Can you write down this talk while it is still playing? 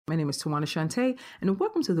My name is Tawana Shante, and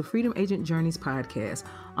welcome to the Freedom Agent Journeys podcast.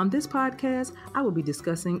 On this podcast, I will be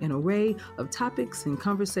discussing an array of topics and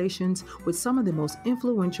conversations with some of the most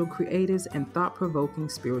influential creators and thought-provoking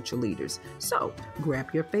spiritual leaders. So,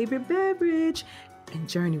 grab your favorite beverage and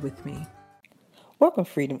journey with me. Welcome,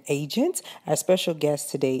 Freedom Agents. Our special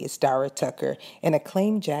guest today is Dara Tucker, an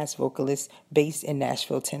acclaimed jazz vocalist based in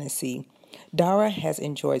Nashville, Tennessee. Dara has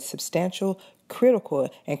enjoyed substantial critical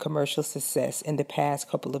and commercial success in the past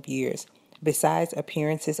couple of years, besides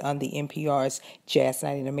appearances on the NPR's Jazz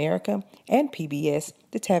Night in America and PBS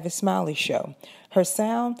The Tavis Smiley Show. Her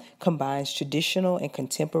sound combines traditional and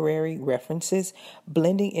contemporary references,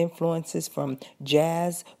 blending influences from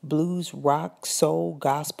jazz, blues, rock, soul,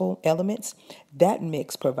 gospel elements. That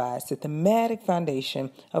mix provides the thematic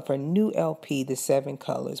foundation of her new LP, The Seven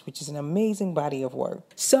Colors, which is an amazing body of work.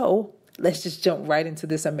 So, let's just jump right into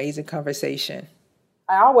this amazing conversation.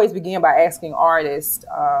 I always begin by asking artists,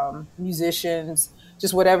 musicians,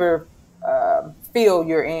 just whatever field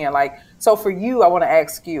you're in. So for you, I want to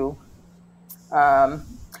ask you,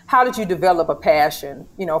 how did you develop a passion,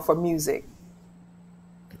 for music?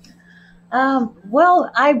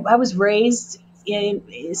 Well, I was raised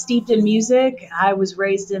steeped in music. I was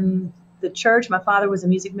raised in the church. My father was a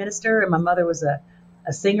music minister, and my mother was a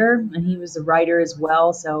singer, and he was a writer as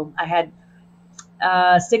well. So I had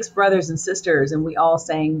 6 brothers and sisters, and we all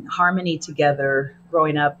sang harmony together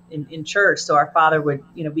growing up in church. So our father would,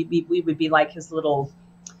 we would be like his little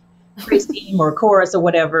praise team or chorus or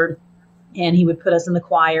whatever. And he would put us in the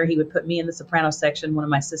choir. He would put me in the soprano section, one of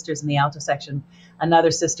my sisters in the alto section, another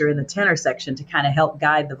sister in the tenor section to kind of help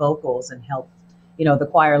guide the vocals and help, the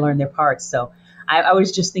choir learn their parts. So I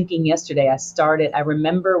was just thinking yesterday, I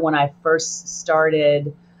remember when I first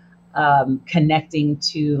started connecting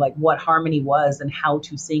to what harmony was and how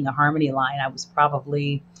to sing a harmony line. I was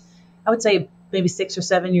probably, I would say maybe 6 or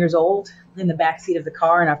 7 years old in the backseat of the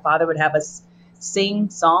car, and our father would have us sing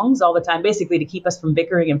songs all the time, basically to keep us from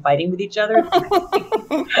bickering and fighting with each other.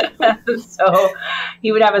 So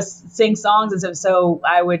he would have us sing songs. And so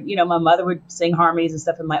I would, my mother would sing harmonies and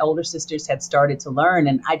stuff, and my older sisters had started to learn,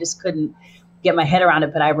 and I just couldn't get my head around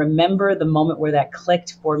it. But I remember the moment where that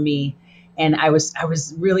clicked for me. And I was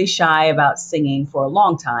really shy about singing for a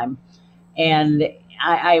long time. And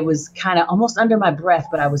I was kind of almost under my breath,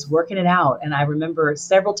 but I was working it out. And I remember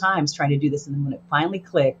several times trying to do this. And then when it finally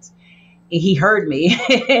clicked, he heard me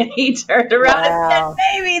and he turned around and said,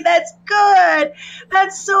 "Baby, that's good.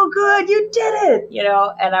 That's so good. You did it."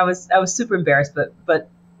 And I was super embarrassed,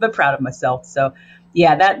 but proud of myself. So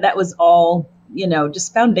yeah, that was all,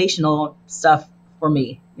 just foundational stuff for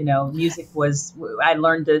me. Music I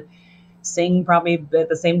learned to sing probably at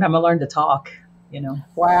the same time I learned to talk,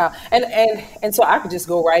 Wow. And so I could just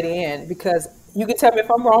go right in, because you can tell me if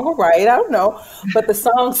I'm wrong or right. I don't know. But the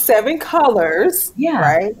song Seven Colors,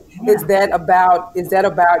 right? Yeah. Is that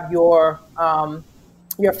about your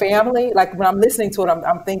family? Like when I'm listening to it,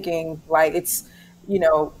 I'm thinking it's,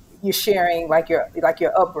 you're sharing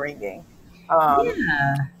your upbringing.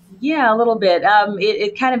 Yeah, a little bit.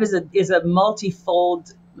 It kind of is a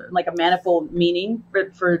multifold, like a manifold meaning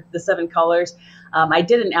for the Seven Colors. I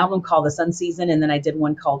did an album called The Sun Season, and then I did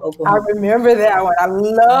one called Oklahoma. I remember that one. I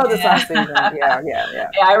love The Sun Season. Yeah. Yeah,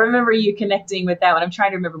 I remember you connecting with that one. I'm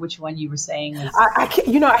trying to remember which one you were saying. I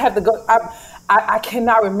can't, I have to go. I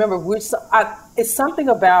cannot remember which. It's something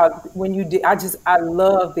about when you did. I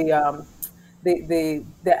love the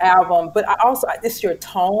album, but I also, it's your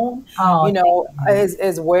tone,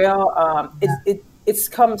 as well. It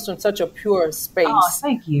comes from such a pure space. Oh,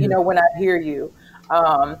 thank you. When I hear you.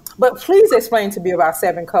 But please explain to me about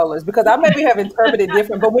Seven Colors, because I maybe have interpreted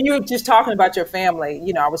different, but when you were just talking about your family,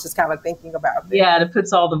 I was just kind of thinking about that. Yeah, it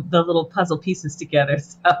puts all the little puzzle pieces together.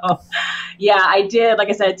 So yeah, I did, like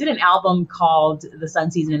I said, I did an album called The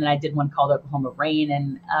Sun Season, and then I did one called Oklahoma Rain.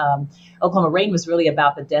 And Oklahoma Rain was really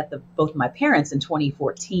about the death of both of my parents in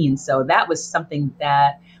 2014. So that was something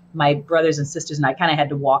that my brothers and sisters and I kind of had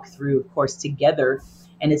to walk through, of course, together.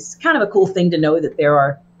 And it's kind of a cool thing to know that there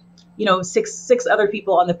are, six other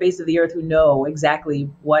people on the face of the earth who know exactly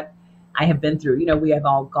what I have been through. We have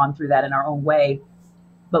all gone through that in our own way,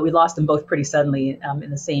 but we lost them both pretty suddenly in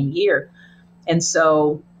the same year. And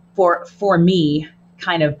so for me,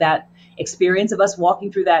 kind of that experience of us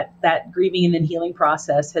walking through that grieving and then healing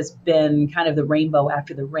process has been kind of the rainbow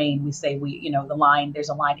after the rain. We say there's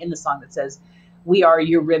a line in the song that says, "We are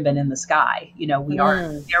your ribbon in the sky." We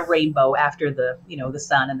are their rainbow after the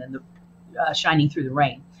sun and then the shining through the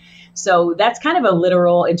rain. So that's kind of a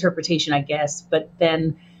literal interpretation, I guess. But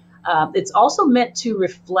then it's also meant to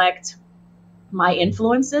reflect my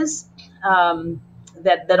influences.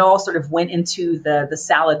 that all sort of went into the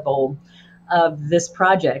salad bowl of this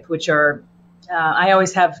project, which are, I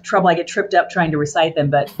always have trouble. I get tripped up trying to recite them,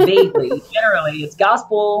 but vaguely, generally, it's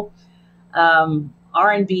gospel,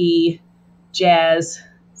 R&B, jazz,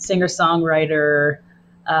 singer-songwriter,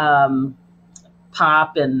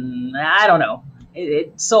 pop, and I don't know,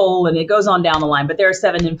 soul, and it goes on down the line. But there are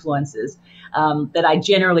 7 influences that I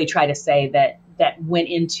generally try to say that went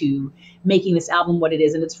into making this album what it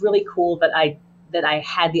is. And it's really cool that I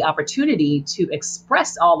had the opportunity to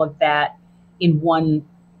express all of that in one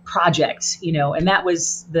project, and that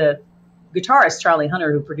was the guitarist, Charlie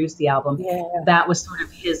Hunter, who produced the album. Yeah. That was sort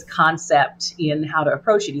of his concept in how to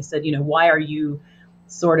approach it. He said, why are you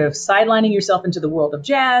sort of sidelining yourself into the world of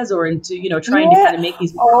jazz or into, trying to kind of make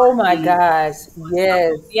these. Oh my gosh.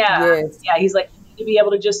 Yes. Yeah. He's like, you need to be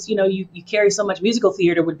able to just, you carry so much. Musical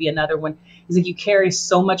theater would be another one. He's like, you carry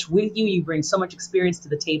so much with you. You bring so much experience to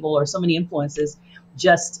the table or so many influences.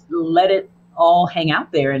 Just let it all hang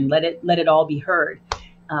out there and let it all be heard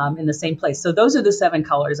in the same place. So those are the 7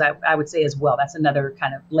 colors, I would say as well. That's another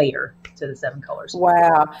kind of layer to the 7 colors.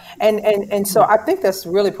 Wow. And so I think that's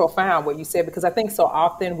really profound what you said, because I think so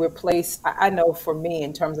often we're placed, I know for me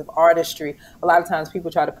in terms of artistry, a lot of times people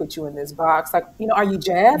try to put you in this box, like, are you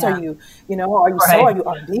jazz? Yeah. Are you, are you soul? Are you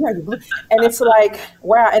R&B? Are you blue? And it's like,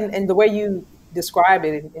 wow. And the way you describe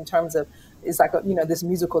it in terms of, it's like, this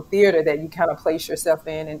musical theater that you kind of place yourself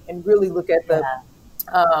in and really look at the,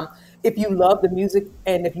 if you love the music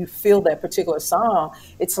and if you feel that particular song,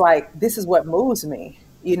 it's like, this is what moves me,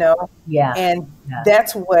 Yeah. And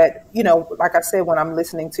that's what, like I said, when I'm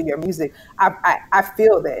listening to your music, I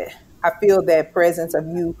feel that. I feel that presence of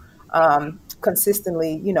you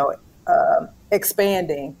consistently,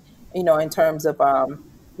 expanding, in terms of,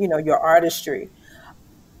 your artistry.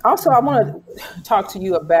 Also, I want to talk to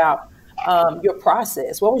you about your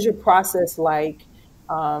process. What was your process like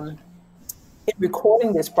in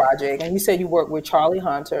recording this project? And you said you worked with Charlie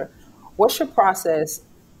Hunter. What's your process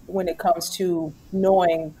when it comes to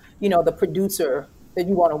knowing, the producer that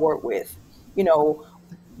you want to work with?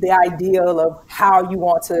 The ideal of how you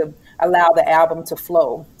want to allow the album to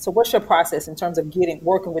flow. So what's your process in terms of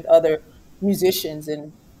working with other musicians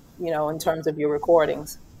and, in terms of your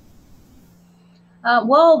recordings?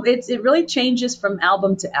 Well, it really changes from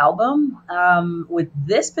album to album. With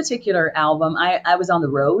this particular album, I was on the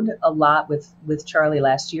road a lot with Charlie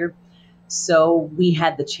last year. So we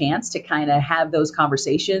had the chance to kind of have those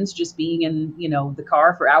conversations, just being in, the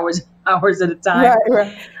car for hours at a time.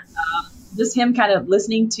 Right. Just him kind of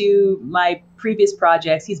listening to my previous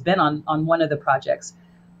projects. He's been on one of the projects,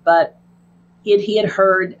 but he had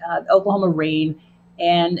heard Oklahoma Rain.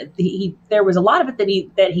 And there was a lot of it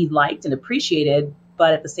that he liked and appreciated,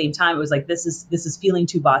 but at the same time, it was like, this is feeling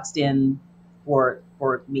too boxed in for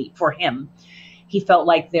him. He felt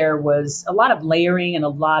like there was a lot of layering and a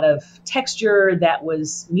lot of texture that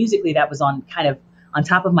was musically on kind of on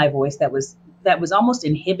top of my voice that was almost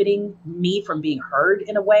inhibiting me from being heard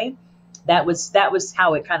in a way. That was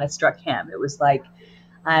how it kind of struck him. It was like,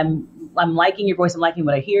 I'm liking your voice, I'm liking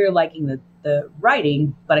what I hear, liking the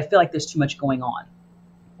writing, but I feel like there's too much going on.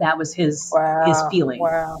 That was his feeling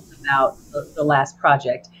about the last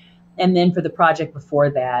project. And then for the project before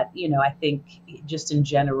that, I think just in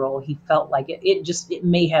general, he felt like it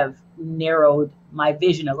may have narrowed my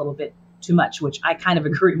vision a little bit too much, which I kind of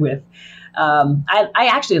agree with. I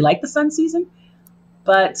actually like the Sun Season,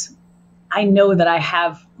 but I know that I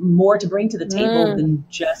have more to bring to the table than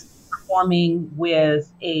just performing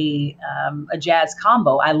with a jazz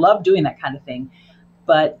combo. I love doing that kind of thing,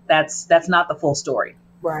 but that's not the full story.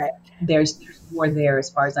 Right. There's more there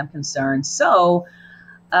as far as I'm concerned. So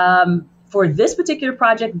for this particular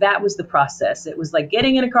project, that was the process. It was like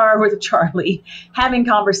getting in a car with Charlie, having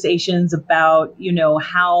conversations about,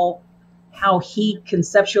 how he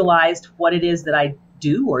conceptualized what it is that I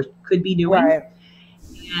do or could be doing, right,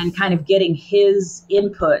 and kind of getting his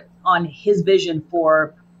input on his vision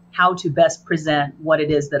for how to best present what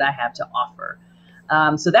it is that I have to offer.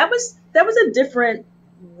 So that was a different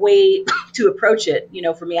way to approach it.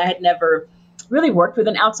 For me, I had never really worked with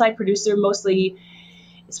an outside producer. Mostly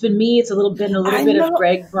it's been me. It's been a little bit of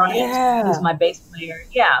Greg Bryant, who's my bass player.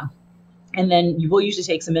 Yeah. And then we'll usually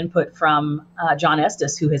take some input from John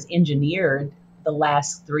Estes, who has engineered the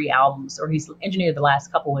last 3 albums, or he's engineered the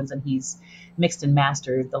last couple ones, and he's mixed and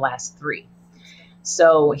mastered the last 3.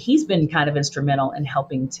 So he's been kind of instrumental in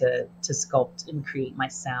helping to sculpt and create my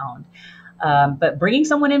sound. But bringing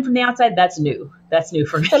someone in from the outside, that's new. That's new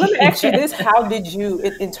for me. So let me ask you this. How did you,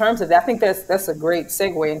 in terms of that, I think that's a great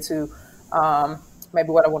segue into maybe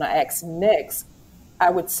what I want to ask next.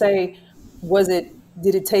 I would say, was it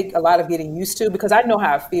did it take a lot of getting used to? Because I know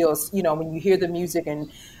how it feels, you know, when you hear the music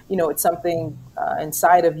and, you know, it's something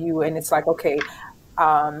inside of you and it's like, okay,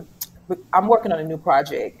 I'm working on a new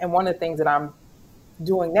project. And one of the things that I'm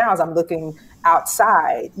doing now is I'm looking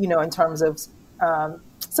outside, you know, in terms of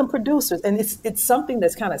some producers. And it's something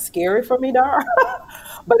that's kind of scary for me, Dar.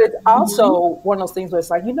 But it's also one of those things where it's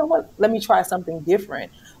like, you know what, let me try something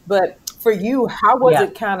different. But for you, how was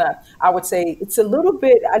it kind of, I would say it's a little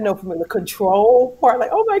bit, I know from the control part,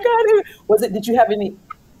 like, oh my God, did you have any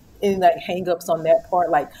like hangups on that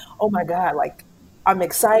part? Like, oh my God, like I'm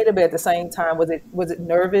excited, but at the same time, was it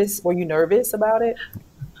nervous? Were you nervous about it?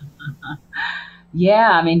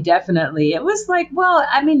 Yeah, I mean, definitely. It was like, well,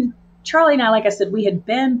 I mean, Charlie and I, like I said, we had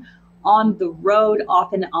been on the road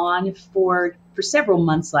off and on for several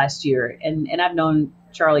months last year. And I've known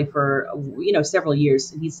Charlie for, you know, several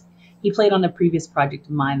years. And he played on the previous project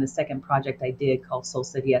of mine, the second project I did called Soul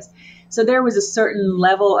Said Yes. So there was a certain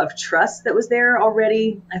level of trust that was there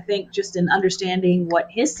already, I think, just in understanding what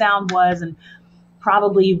his sound was and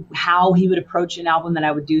probably how he would approach an album that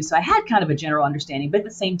I would do. So I had kind of a general understanding, but at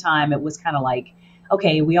the same time, it was kind of like,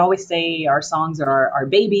 okay, we always say our songs are our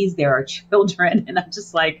babies, they're our children. And I'm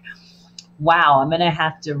just like, wow, I'm going to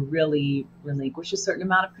have to really relinquish a certain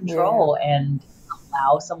amount of control and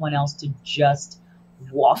allow someone else to just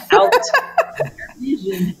walk out their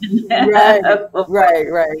vision.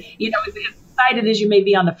 Right. You know, as excited as you may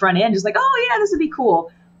be on the front end, just like, oh yeah, this would be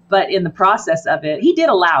cool. But in the process of it, he did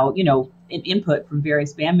allow, you know, an input from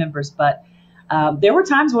various band members, but there were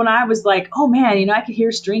times when I was like, oh man, you know, I could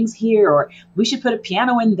hear strings here, or we should put a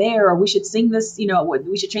piano in there, or we should sing this, you know,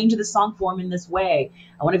 we should change the song form in this way.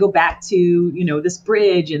 I want to go back to, you know, this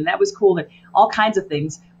bridge. And that was cool. And all kinds of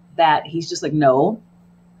things that he's just like, no,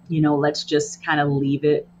 you know, let's just kind of leave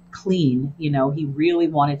it clean. You know, he really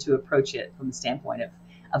wanted to approach it from the standpoint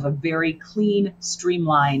of a very clean,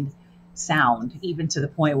 streamlined sound, even to the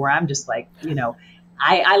point where I'm just like, you know,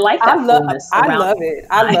 I like that fullness. I love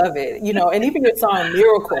it. You know, and even your song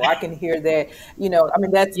 "Miracle," I can hear that. You know, I mean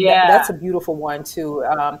that's a beautiful one too.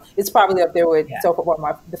 It's probably up there with one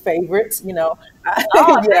of the favorites. You know,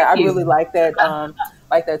 I really like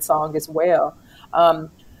that song as well.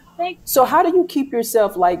 So how do you keep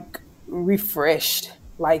yourself like refreshed,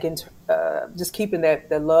 like just keeping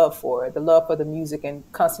the love for the music and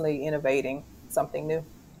constantly innovating something new?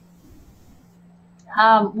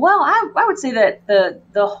 Well, I would say that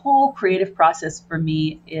the whole creative process for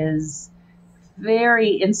me is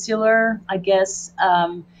very insular, I guess.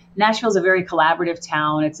 Nashville's a very collaborative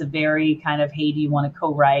town. It's a very kind of, hey, do you want to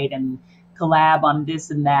co-write and collab on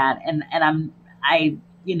this and that? And I,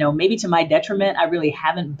 you know, maybe to my detriment, I really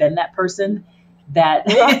haven't been that person that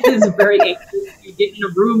is very anxious to get in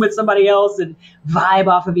a room with somebody else and vibe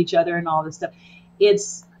off of each other and all this stuff.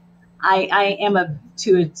 I am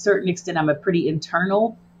to a certain extent, I'm a pretty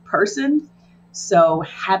internal person. So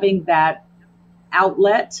having that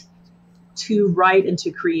outlet to write and to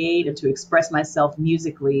create and to express myself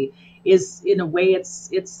musically is, in a way,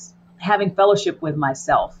 it's having fellowship with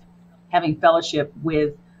myself, having fellowship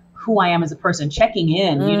with who I am as a person, checking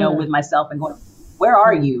in, you know, with myself and going, where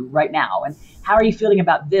are you right now? And how are you feeling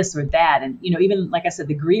about this or that? And, you know, even like I said,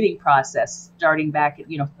 the grieving process starting back,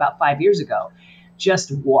 you know, about 5 years ago,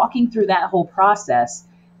 just walking through that whole process,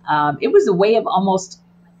 it was a way of almost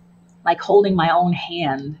like holding my own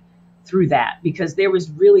hand through that, because there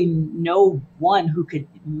was really no one who could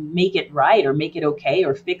make it right or make it okay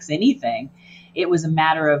or fix anything. It was a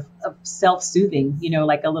matter of self-soothing, you know,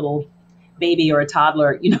 like a little baby or a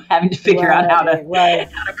toddler, you know, having to figure out how to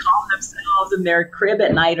calm themselves in their crib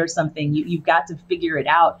at night or something. You've got to figure it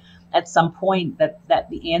out at some point, that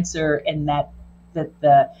the answer and that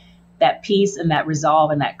peace and that resolve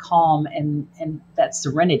and that calm and that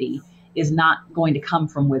serenity is not going to come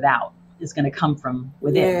from without. It's going to come from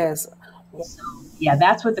within. Yes. So, yeah,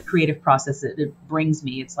 that's what the creative process it brings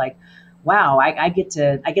me. It's like, wow, I get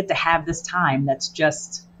to have this time that's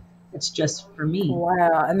just for me.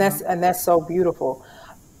 Wow, and that's so beautiful,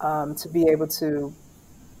 to be able to,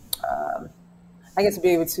 I guess, to be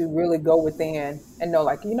able to really go within and know,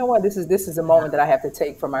 like, you know what, this is a moment that I have to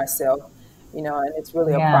take for myself. You know, and it's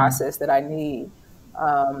really a process that I need.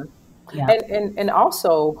 And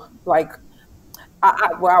also, like,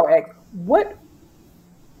 what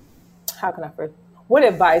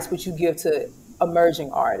advice would you give to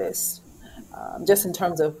emerging artists, just in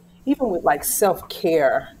terms of even with like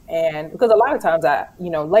self-care? And because a lot of times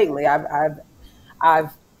lately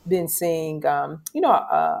I've been seeing, a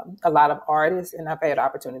lot of artists, and I've had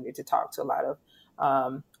opportunity to talk to a lot of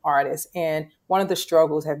artists. And one of the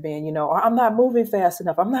struggles have been, I'm not moving fast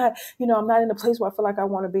enough. I'm not in a place where I feel like I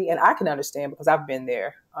want to be. And I can understand because I've been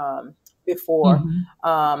there before.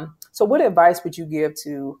 Mm-hmm. So what advice would you give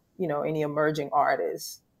to, any emerging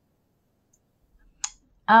artists?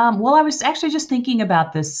 Well, I was actually just thinking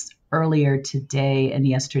about this earlier today and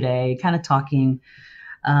yesterday, kind of talking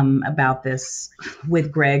about this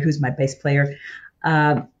with Greg, who's my bass player.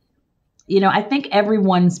 I think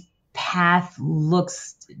everyone's path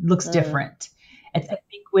looks different. I think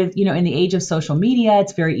with, in the age of social media,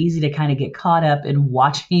 it's very easy to kind of get caught up in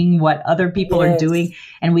watching what other people are doing.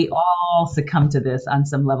 And we all succumb to this on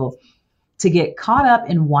some level, to get caught up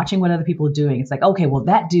in watching what other people are doing. It's like, okay, well,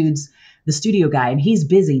 that dude's the studio guy and he's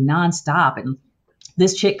busy nonstop. And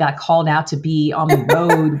this chick got called out to be on the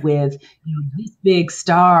road with this big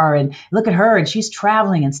star, and look at her, and she's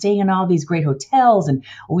traveling and staying in all these great hotels. And,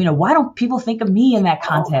 why don't people think of me in that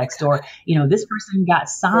context? Or, this person got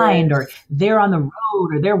signed, or they're on the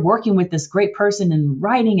road, or they're working with this great person and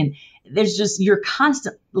writing. And there's just, you're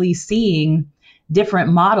constantly seeing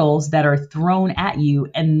different models that are thrown at you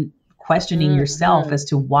and questioning yourself as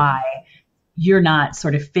to why you're not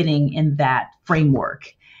sort of fitting in that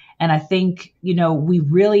framework. And I think, I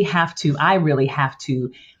really have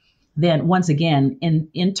to then once again,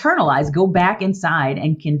 internalize, go back inside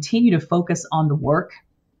and continue to focus on the work.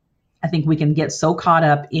 I think we can get so caught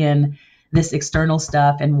up in this external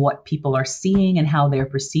stuff and what people are seeing and how they're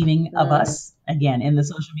perceiving of us, again, in the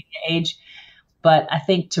social media age. But I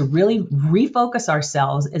think to really refocus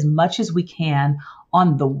ourselves as much as we can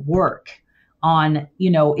on the work, on,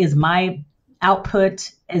 is my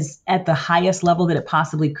output is at the highest level that it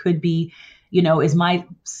possibly could be, is my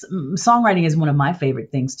songwriting is one of my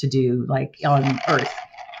favorite things to do, like on earth.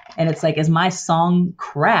 And it's like, is my song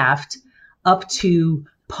craft up to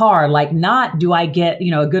par? Like, not do I get,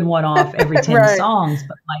 a good one off every 10 songs,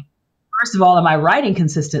 but like, first of all, am I writing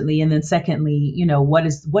consistently? And then secondly,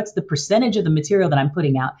 what's the percentage of the material that I'm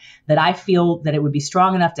putting out that I feel that it would be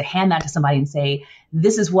strong enough to hand that to somebody and say,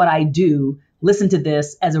 this is what I do. Listen to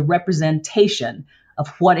this as a representation of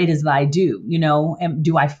what it is that I do, and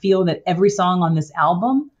do I feel that every song on this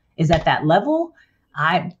album is at that level?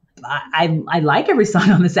 I like every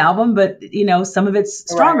song on this album, but some of it's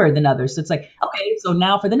stronger than others. So it's like, okay, so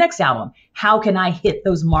now for the next album, how can I hit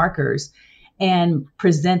those markers and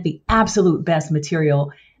present the absolute best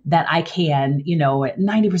material that I can, at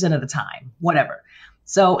 90% of the time, whatever.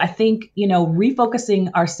 So I think,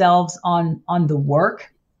 refocusing ourselves on the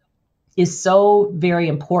work is so very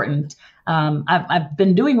important. I've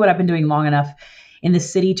been doing what I've been doing long enough in the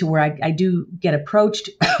city to where I do get approached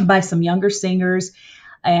by some younger singers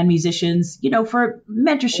and musicians, for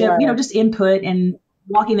mentorship, just input and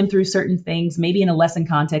walking them through certain things, maybe in a lesson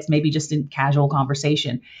context, maybe just in casual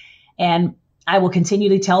conversation. And I will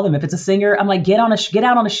continually tell them, if it's a singer, I'm like, get out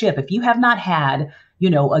on a ship. If you have not had,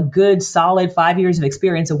 a good solid 5 years of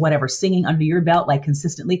experience of whatever, singing under your belt, like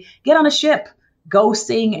consistently, get on a ship. Go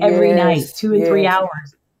sing every night, 2 and 3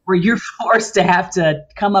 hours, where you're forced to have to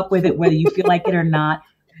come up with it, whether you feel like it or not.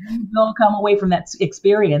 You will come away from that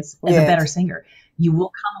experience as a better singer. You will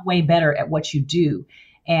come away better at what you do.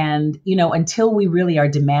 And, until we really are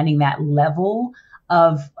demanding that level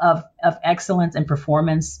of excellence and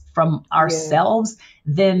performance from ourselves,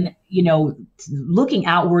 then, looking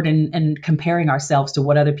outward and comparing ourselves to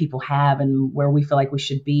what other people have and where we feel like we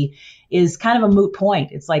should be is kind of a moot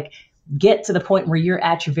point. It's like, get to the point where you're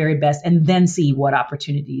at your very best and then see what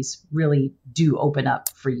opportunities really do open up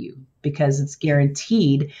for you, because it's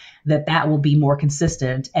guaranteed that will be more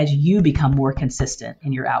consistent as you become more consistent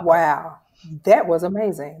in your output. Wow. That was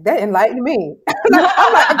amazing. That enlightened me. I'm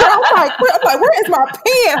like, where is my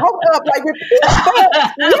pen? Hold up. Like, repeat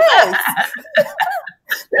that. Yes.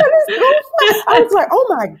 That is so fun. I was like, oh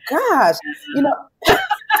my gosh.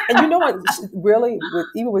 And you know what, really,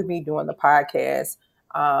 even with me doing the podcast,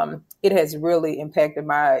 it has really impacted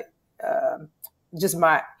my just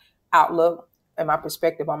my outlook and my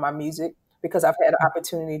perspective on my music, because I've had an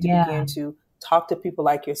opportunity to begin to talk to people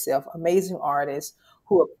like yourself, amazing artists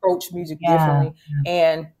who approach music differently.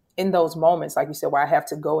 And in those moments, like you said, where I have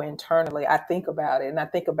to go internally, I think about it, and I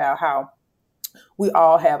think about how we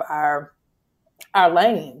all have our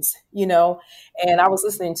lanes, And I was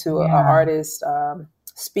listening to an artist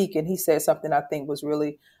speak, and he said something I think was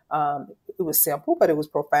really it was simple, but it was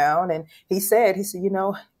profound. And he said,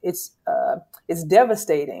 it's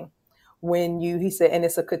devastating when he said, and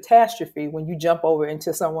it's a catastrophe when you jump over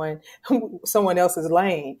into someone else's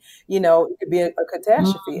lane, it could be a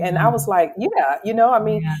catastrophe. Mm-hmm. And I was like,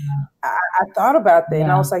 I thought about that,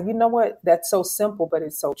 and I Yeah. was like, you know what? That's so simple, but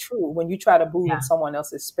it's so true. When you try to move Yeah. in someone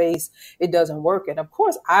else's space, it doesn't work. And of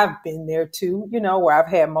course, I've been there too, where I've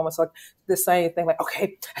had moments like the same thing, like,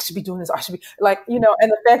 okay, I should be doing this. I should be like, and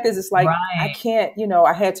the fact is, it's like, I Right. can't,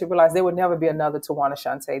 I had to realize there would never be another Tawana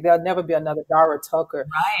Shante. There'll never be another Dara Tucker.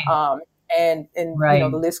 Right. And Right.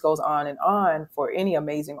 the list goes on and on for any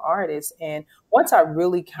amazing artist. And once I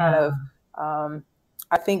really kind of,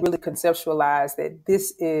 I think really conceptualize that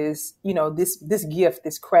this is, this gift,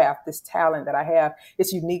 this craft, this talent that I have,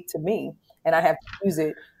 it's unique to me, and I have to use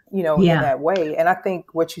it, in that way. And I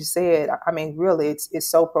think what you said, I mean, really, it's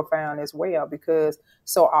so profound as well, because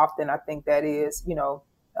so often I think that is,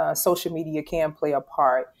 social media can play a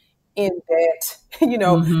part in that,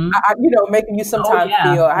 making you sometimes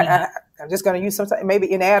feel, I'm just going to use sometimes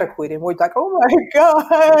maybe inadequate, and we're like, oh my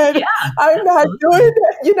God, I'm not doing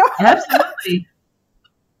that, Absolutely.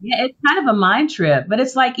 Yeah, it's kind of a mind trip, but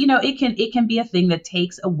it's like, it can be a thing that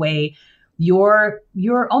takes away you're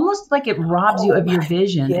almost like it robs you of your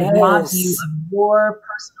vision. Yes. It robs you of your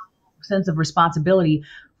personal sense of responsibility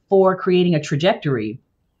for creating a trajectory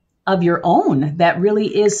of your own that really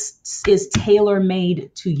is tailor-made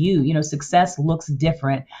to you. Success looks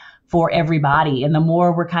different for everybody. And the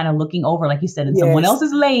more we're kind of looking over, like you said, in someone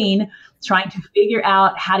else's lane, trying to figure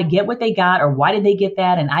out how to get what they got, or why did they get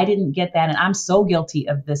that? And I didn't get that. And I'm so guilty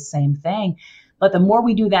of this same thing. But the more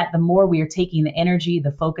we do that, the more we are taking the energy,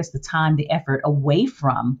 the focus, the time, the effort away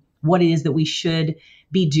from what it is that we should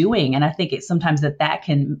be doing. And I think sometimes that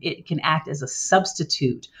can act as a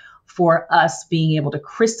substitute for us being able to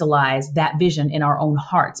crystallize that vision in our own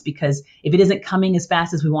hearts. Because if it isn't coming as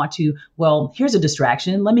fast as we want to, well, here's a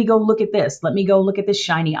distraction. Let me go look at this. Let me go look at this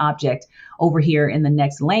shiny object over here in the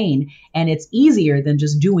next lane. And it's easier than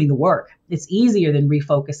just doing the work. It's easier than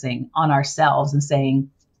refocusing on ourselves and saying,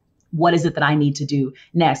 what is it that I need to do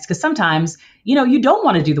next? Because sometimes, you don't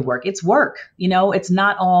want to do the work. It's work. It's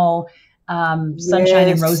not all sunshine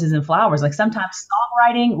and roses and flowers. Like sometimes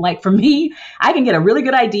songwriting, like for me, I can get a really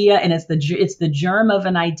good idea, and it's the germ of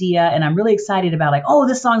an idea, and I'm really excited about, like, oh,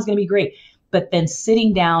 this song's going to be great. But then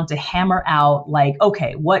sitting down to hammer out, like,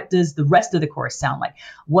 okay, what does the rest of the chorus sound like?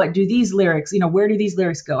 What do these lyrics, where do these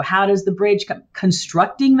lyrics go? How does the bridge come?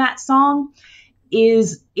 Constructing that song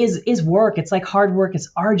is work. It's like hard work.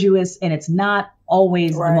 It's arduous, and it's not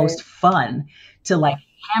always the most fun to like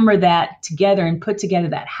hammer that together and put together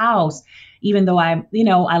that house. Even though I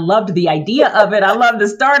loved the idea of it, I loved the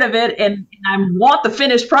start of it, and I want the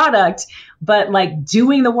finished product, but like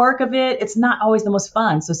doing the work of it, it's not always the most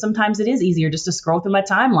fun. So sometimes it is easier just to scroll through my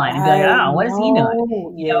timeline and be like, oh, what is he doing?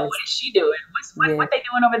 What is she doing? What they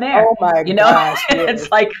doing over there? Oh my gosh,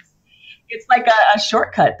 It's like a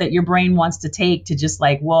shortcut that your brain wants to take to just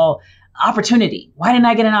like, well, opportunity. Why didn't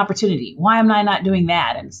I get an opportunity? Why am I not doing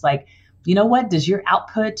that? And it's like, you know what? Does your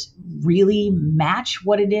output really match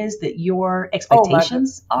what it is that your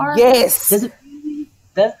expectations are? Yes. Does it?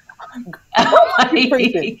 Those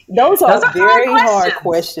are very hard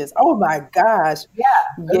questions. Oh my gosh. Yeah.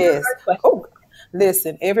 Yes. Oh,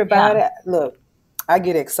 listen, everybody, look, I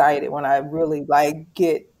get excited when I really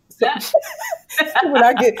get when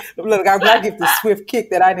I get the swift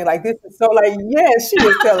kick that I need, like, this is so like, yes, she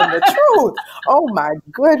is telling the truth. Oh my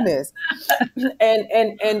goodness.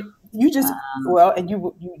 And you just, and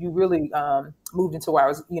you really moved into where I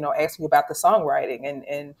was, asking you about the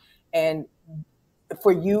songwriting and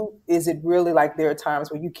for you, is it really like there are times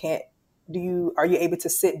where you can't, are you able to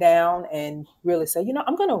sit down and really say,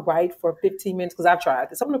 I'm going to write for 15 minutes, because I've tried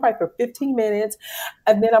this. I'm going to write for 15 minutes,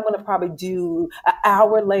 and then I'm going to probably do an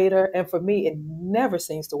hour later. And for me, it never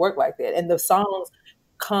seems to work like that. And the songs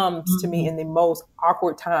comes to me in the most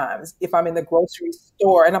awkward times. If I'm in the grocery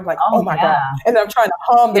store and I'm like, oh my God, and I'm trying to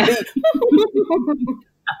hum the beat.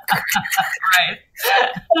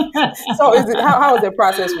 Right. So how is that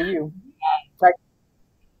process for you?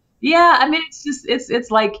 Yeah, I mean,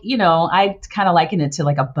 it's like, I kind of liken it to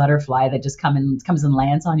like a butterfly that just comes and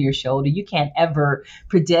lands on your shoulder. You can't ever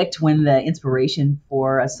predict when the inspiration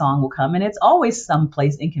for a song will come. And it's always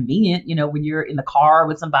someplace inconvenient, when you're in the car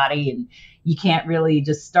with somebody and you can't really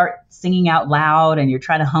just start singing out loud and you're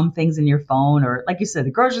trying to hum things in your phone, or like you said,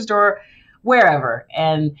 the grocery store, wherever.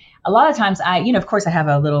 And a lot of times of course I have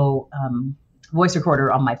a little voice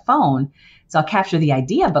recorder on my phone. So I'll capture the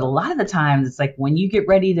idea, but a lot of the times it's like when you get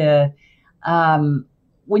ready to,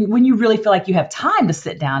 when you really feel like you have time to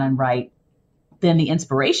sit down and write, then the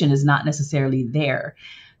inspiration is not necessarily there.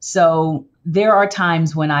 So there are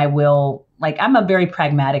times when I will, like, I'm a very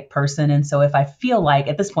pragmatic person. And so if I feel like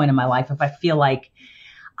at this point in my life, if I feel like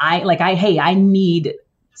I need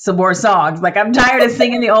some more songs. Like I'm tired of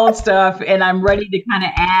singing the old stuff and I'm ready to kind of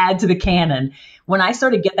add to the canon. When I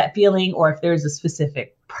sort of get that feeling, or if there's a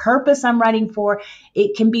specific purpose I'm writing for,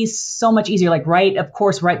 it can be so much easier. Like right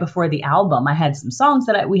before the album, I had some songs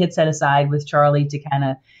that we had set aside with Charlie to kind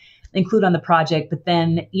of include on the project. But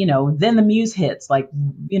then, then the muse hits like,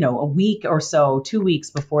 a week or so, 2 weeks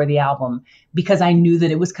before the album, because I knew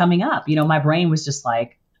that it was coming up. My brain was just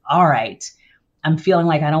like, all right, I'm feeling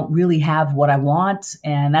like I don't really have what I want.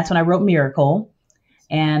 And that's when I wrote Miracle.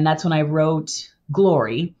 And that's when I wrote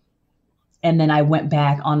Glory. And then I went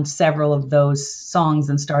back on several of those songs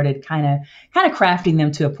and started kind of crafting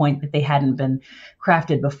them to a point that they hadn't been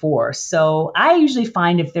crafted before. So I usually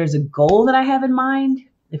find if there's a goal that I have in mind,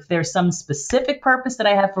 if there's some specific purpose that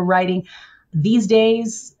I have for writing these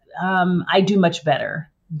days, I do much better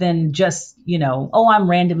than just, I'm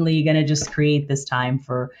randomly going to just create this time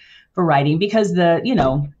for writing, because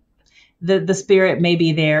the spirit may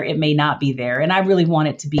be there, it may not be there. And I really want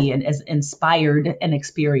it to be as inspired an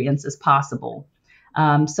experience as possible.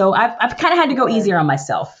 So I've kind of had to go easier on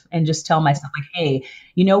myself and just tell myself like, hey,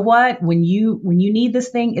 you know what, when you need this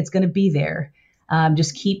thing, it's going to be there.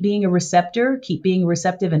 Just keep being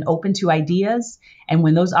receptive and open to ideas. And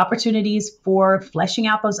when those opportunities for fleshing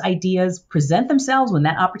out those ideas present themselves, when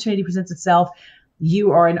that opportunity presents itself,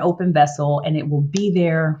 you are an open vessel and it will be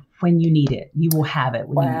there when you need it. You will have it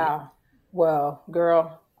when you need it. Wow. Well,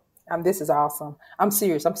 girl, this is awesome. I'm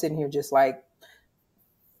serious. I'm sitting here just like,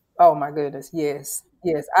 oh my goodness. Yes.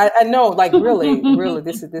 I know, like really,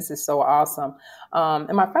 this is so awesome.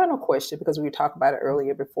 And my final question, because we were talking about it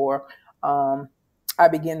earlier before I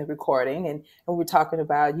began the recording, and we were talking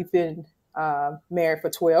about you've been married for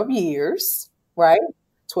 12 years, right?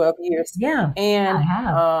 12 years. Yeah. And I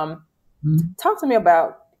have. Talk to me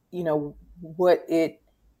about,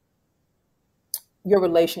 your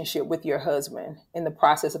relationship with your husband in the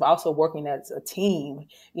process of also working as a team.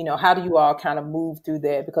 How do you all kind of move through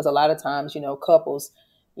that? Because a lot of times, couples,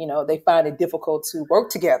 they find it difficult to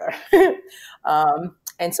work together.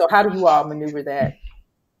 And so how do you all maneuver that?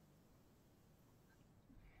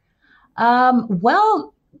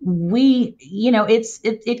 Well,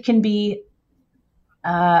 it can be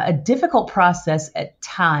a difficult process at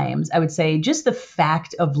times. I would say just the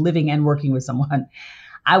fact of living and working with someone,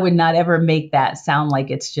 I would not ever make that sound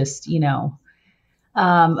like it's just,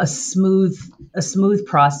 a smooth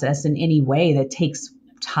process in any way. That takes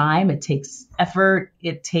time. It takes effort.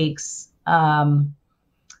 It takes, a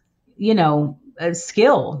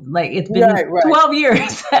skill. Like it's been right. 12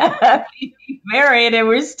 years married, and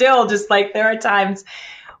we're still just like, there are times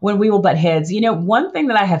when we will butt heads. One thing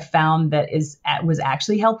that I have found that was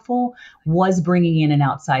actually helpful was bringing in an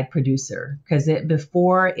outside producer, because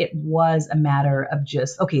before it was a matter of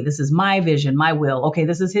just, okay, this is my vision, my will. Okay,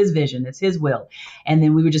 this is his vision, it's his will. And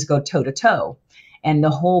then we would just go toe to toe. And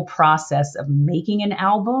the whole process of making an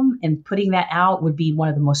album and putting that out would be one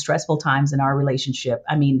of the most stressful times in our relationship.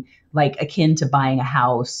 I mean, like akin to buying a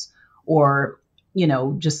house or,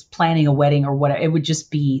 just planning a wedding or whatever. It would just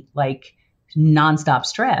be like nonstop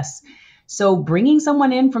stress. So bringing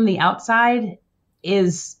someone in from the outside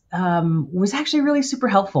was actually really super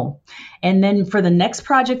helpful. And then for the next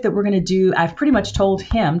project that we're going to do, I've pretty much told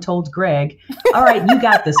Greg, all right, you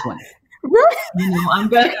got this one. I'm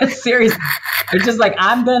going to seriously, it's just like,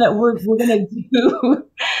 we're going to do,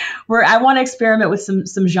 I want to experiment with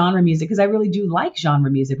some genre music, because I really do like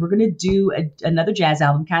genre music. We're going to do another jazz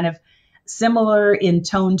album, kind of similar in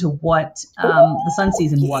tone to what the Sun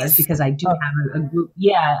Season was, because I do have a group.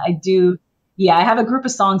 Yeah, I do. Yeah, I have a group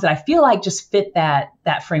of songs that I feel like just fit that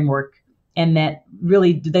framework, and that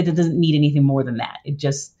doesn't need anything more than that. It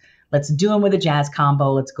just, let's do them with a jazz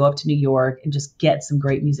combo. Let's go up to New York and just get some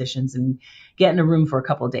great musicians and get in a room for a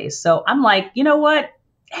couple of days. So I'm like, you know what?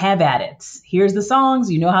 Have at it. Here's the songs.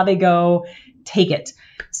 You know how they go. Take it.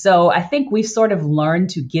 So I think we've sort of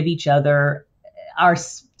learned to give each other our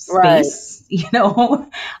space. Right.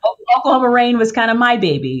 Oklahoma Rain was kind of my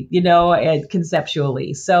baby,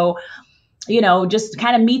 conceptually. So, just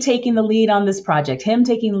kind of me taking the lead on this project, him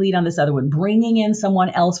taking the lead on this other one, bringing in someone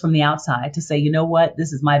else from the outside to say, you know what,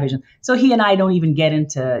 this is my vision. So he and I don't even get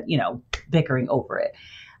into, bickering over it.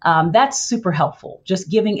 That's super helpful. Just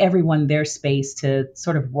giving everyone their space to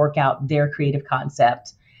sort of work out their creative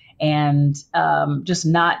concept, and just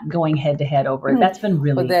not going head to head over it. That's been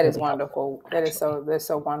really, that is really wonderful. Helpful. That's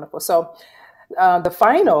so wonderful. So the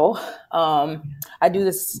final, I do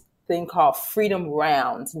this thing called Freedom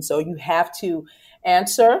Rounds. And so you have to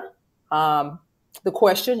answer the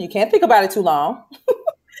question. You can't think about it too long.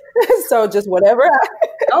 So just whatever.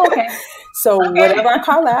 Okay. So whatever I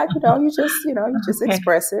call out, you just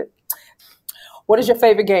express it. What is your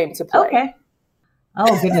favorite game to play? Okay.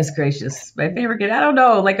 Oh, goodness gracious. My favorite game, I don't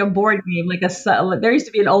know, like a board game, there used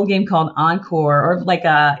to be an old game called Encore, or like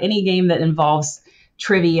any game that involves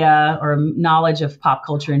trivia or knowledge of pop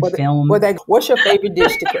culture and film. What's your favorite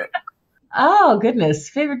dish to cook? Oh, goodness.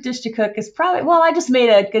 Favorite dish to cook is probably, I just made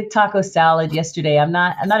a good taco salad yesterday. I'm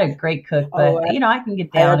not a great cook, but I can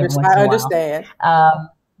get down every once in a while. I understand.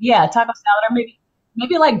 Yeah, taco salad, or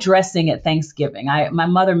maybe like dressing at Thanksgiving. My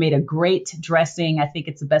mother made a great dressing. I think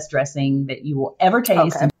it's the best dressing that you will ever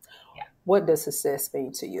taste. Okay. Yeah. What does success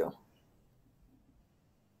mean to you?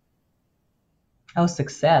 Oh,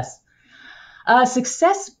 success.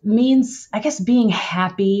 Success means, I guess, being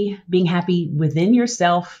happy within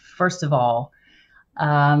yourself, first of all,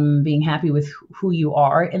 being happy with who you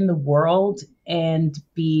are in the world, and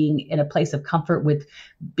being in a place of comfort with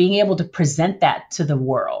being able to present that to the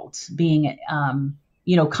world, being,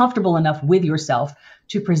 comfortable enough with yourself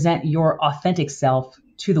to present your authentic self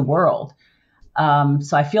to the world.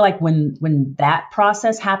 So I feel like when that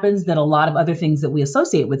process happens, that a lot of other things that we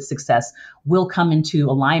associate with success will come into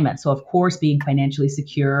alignment. So of course, being financially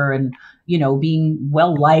secure and, being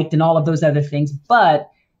well liked and all of those other things, but,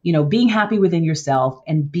 being happy within yourself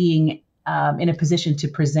and being in a position to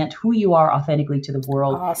present who you are authentically to the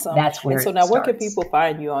world. Awesome. That's where. And so now, where can people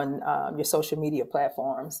find you on your social media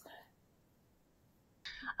platforms?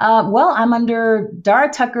 I'm under Dara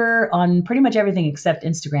Tucker on pretty much everything except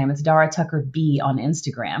Instagram. It's Dara Tucker B on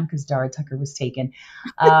Instagram because Dara Tucker was taken.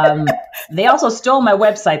 They also stole my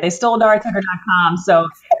website. They stole DaraTucker.com. So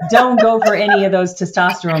don't go for any of those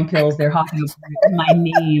testosterone pills they're hawking my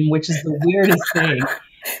name, which is the weirdest thing.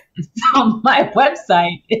 So my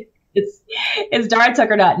website is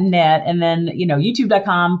DaraTucker.net. And then,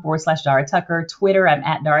 YouTube.com/Dara Tucker. Twitter, I'm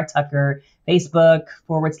at Dara Tucker. Facebook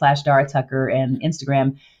 /Dara Tucker, and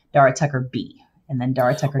Instagram Dara Tucker B, and then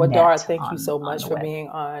Dara Tucker. Well, Dara, thank you so much for being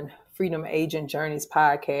on Freedom Agent Journeys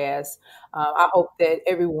podcast. I hope that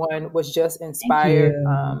everyone was just inspired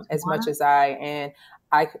as much as I, and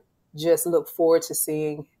I just look forward to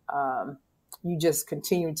seeing you just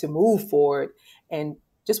continue to move forward and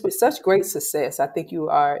just with such great success. I think you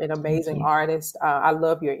are an amazing artist. I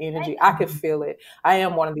love your energy. I could feel it. I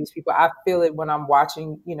am one of these people. I feel it when I'm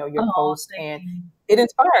watching, your posts, and it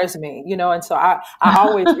inspires me, and so I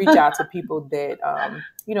always reach out to people that,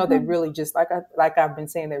 that really just like I've been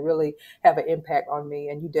saying, that really have an impact on me.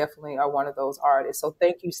 And you definitely are one of those artists. So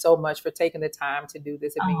thank you so much for taking the time to do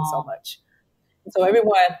this. It means so much. And so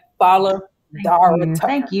everyone follow Dara Tucker.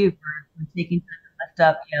 Thank you for taking time.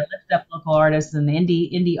 Lift up local artists and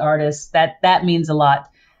indie artists. That means a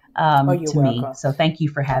lot to me. So thank you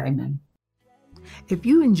for having me. If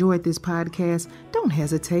you enjoyed this podcast, don't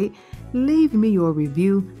hesitate. Leave me your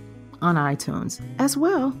review on iTunes, as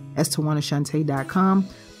well as TawanaShante.com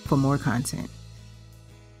for more content.